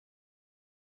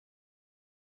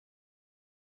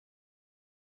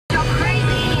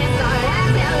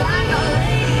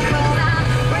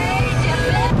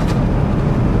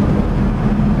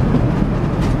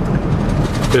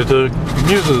It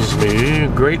amuses me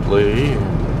greatly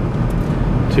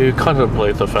to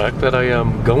contemplate the fact that I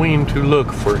am going to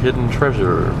look for hidden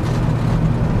treasure.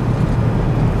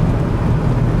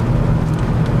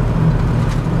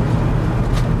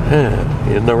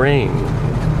 In the rain.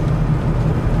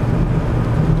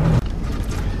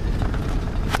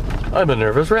 I'm a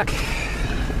nervous wreck.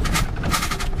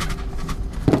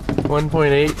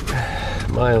 1.8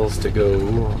 miles to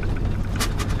go.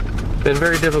 Been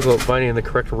very difficult finding the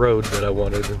correct road that I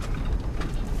wanted.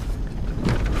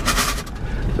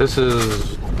 This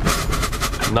is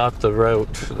not the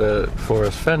route that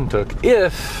Forrest Fenn took.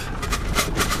 If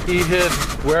he hit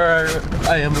where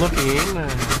I am looking,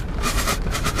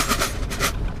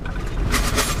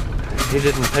 he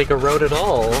didn't take a road at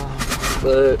all.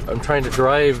 But I'm trying to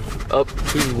drive up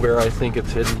to where I think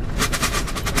it's hidden.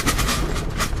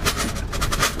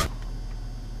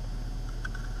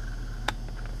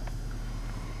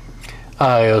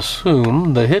 I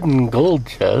assume the hidden gold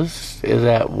chest is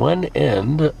at one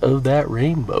end of that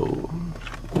rainbow.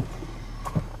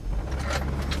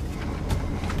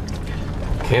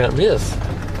 Can't miss.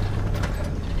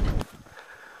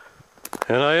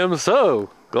 And I am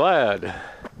so glad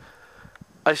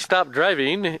I stopped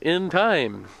driving in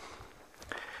time.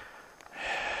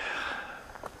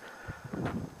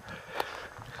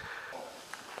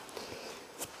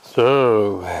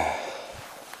 So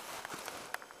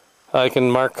I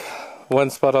can mark one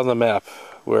spot on the map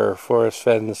where Forrest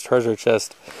Fenn's treasure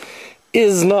chest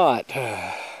is not.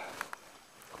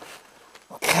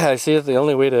 I see that the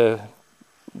only way to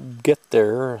get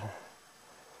there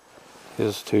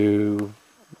is to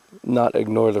not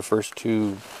ignore the first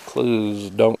two clues.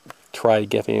 Don't try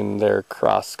getting there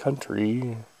cross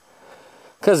country,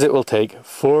 because it will take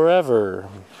forever.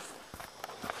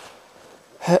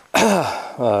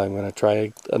 I'm gonna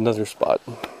try another spot.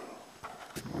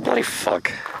 Bloody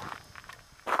fuck.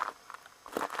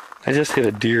 I just hit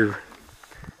a deer.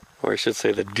 Or I should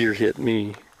say the deer hit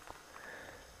me.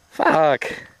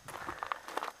 Fuck.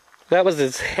 That was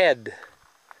his head.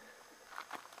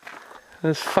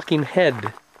 His fucking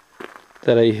head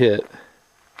that I hit.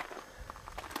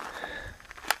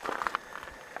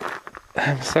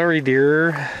 I'm sorry,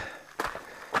 dear.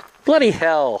 Bloody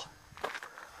hell.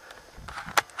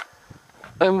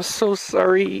 I'm so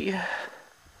sorry.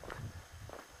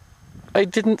 I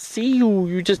didn't see you.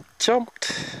 You just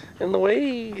jumped in the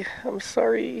way. I'm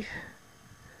sorry.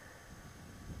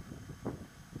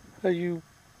 Are you...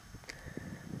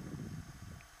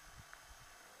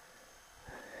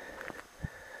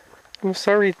 I'm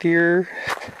sorry, dear.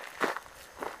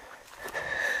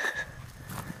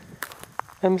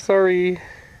 I'm sorry.